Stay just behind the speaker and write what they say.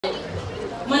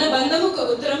మన బంధము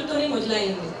ఉత్తరంతోనే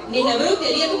మొదలైంది. నేనెవరూ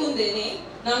తెలియక ముందేనే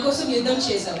నా కోసం యుద్ధం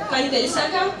చేశావు. కానీ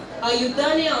తెలిసాక ఆ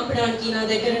యుద్ధాన్ని ఆపడానికి నా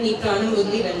దగ్గర నీ ప్రాణం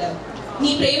వదిలి వెళ్ళావు.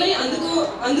 నీ ప్రేమని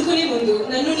అందుకునే ముందు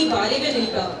నన్ను నీ భార్యగా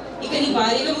నిలిపావు. ఇక నీ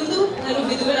భార్యగా ముందు నన్ను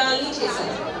విధువరాలని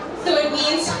చేశావు. So it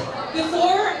means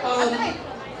before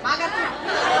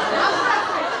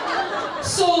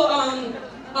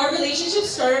our relationship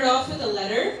started off with a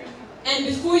letter, and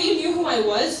before you knew who I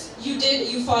was,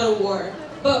 you fought a war.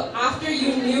 But after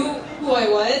you knew who I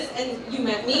was and you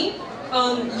met me,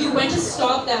 you went to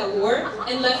stop that war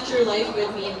and left your life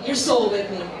with me, your soul with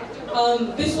me.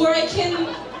 Before I can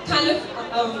kind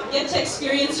of get to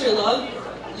experience your love,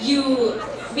 you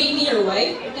made me your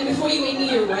wife, and before you made me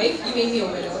your wife, you made me a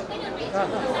widow.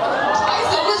 There's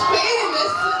so much pain in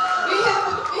this. We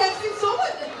have seen so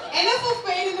much, enough of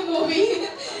pain in the movie.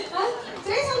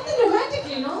 Say something romantic,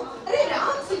 you know. Arey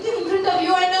Ram sitting in front of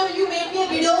you and now you made me a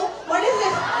widow. What is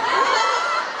this?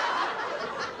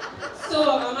 So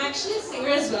I'm actually a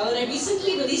singer as well, and I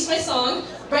recently released my song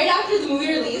right after the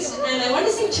movie released, and I want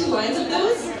to sing 2 lines of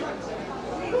those.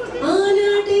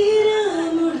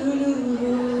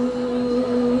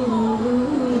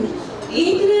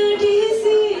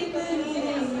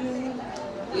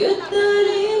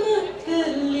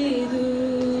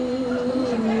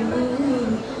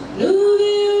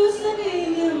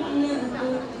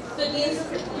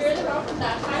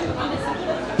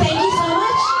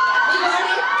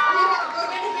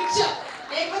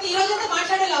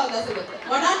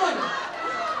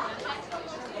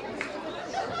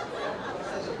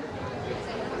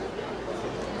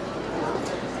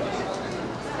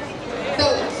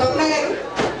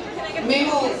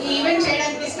 మేము ఈ event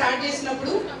చేయడానికి start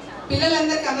చేసినప్పుడు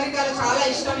పిల్లలందరికీ అమెరికాలో చాలా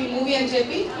ఇష్టం ఈ movie అని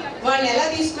చెప్పి వాళ్ళు ఎలా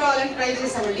తీసుకురావాలని ట్రై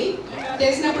చేసామండి.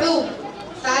 చేసినప్పుడు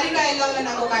సారిక ఎల్లాలని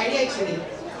నాకు ఒక ఐడియా ఇచ్చింది.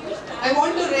 I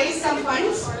want to raise some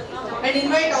funds and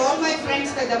invite all my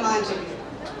friends పెద్దమ్మా అని చెప్పి.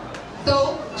 So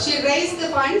she raise the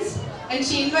funds and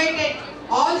she invited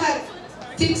all her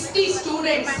 60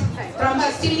 students from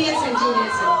her seniors and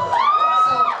juniors. So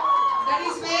that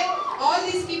is where all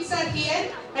these kids are here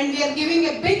and we are giving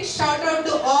a big shout out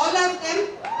to all of them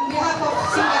on behalf of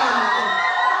Sita.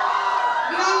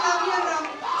 We all love you, Ram.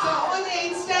 So all the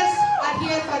youngsters are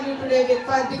here for you today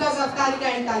because of Karika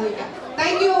and Tanika.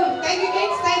 Thank you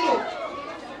kids, thank you.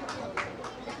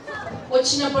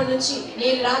 వచ్చినప్పటి నుంచి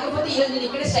నేను రాకపోతే ఈరోజు నేను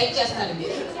ఇక్కడే strike చేస్తానండి.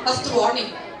 First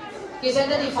warning. He said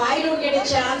that if I don't get a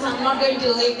chance, I'm not going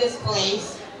to leave this place.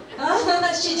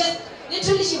 She just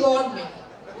literally she warned me,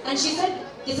 and she said,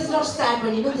 "This is not sad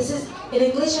one, you know. This is in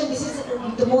English, and this is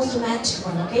the most romantic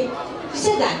one." Okay, she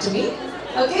said that to me.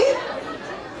 Okay,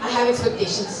 I have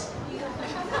expectations.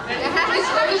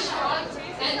 It's very short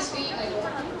and sweet.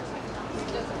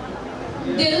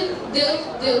 Dil, dil,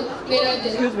 dil, mera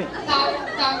dil. Excuse me. Tak,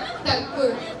 tak, Thakur.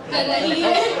 Kar rahi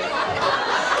hai.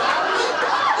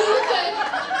 Dulquer,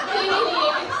 mere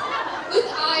liye. With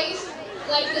eyes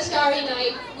like the starry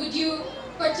night, would you,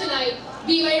 for tonight,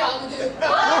 be my Rghavapudi?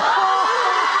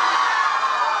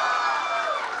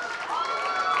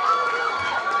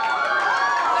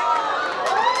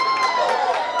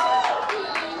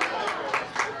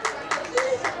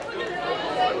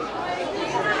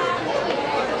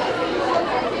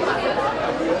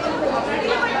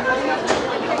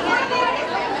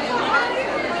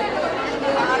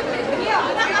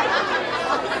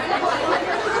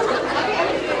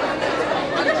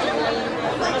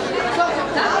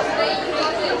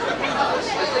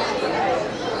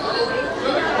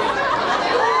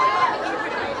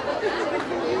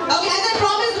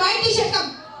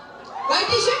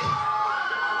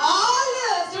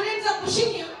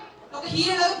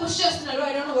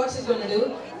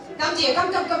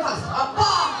 Come fast. Appa!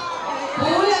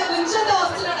 Poola kunchada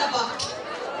vastunadu appa.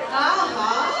 Aha!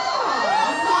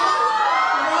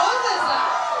 Roses.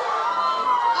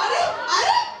 Are?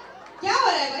 Kya ho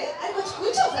raha hai bhai? Are kuch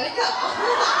pucho sarika.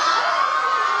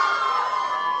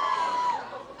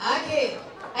 Okay.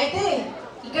 Aithe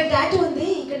ikkada tattoo undi.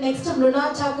 Ikkada next Mrunal,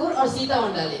 Thakur or Sita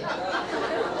undali.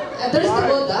 Turistu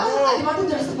poda. Adi matram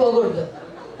turistu pogodu.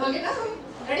 Okay na?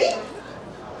 Ready?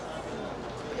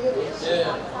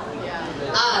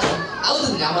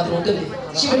 అవుతుంది ఆ మాత్రం ఉంటుంది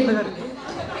శివుడి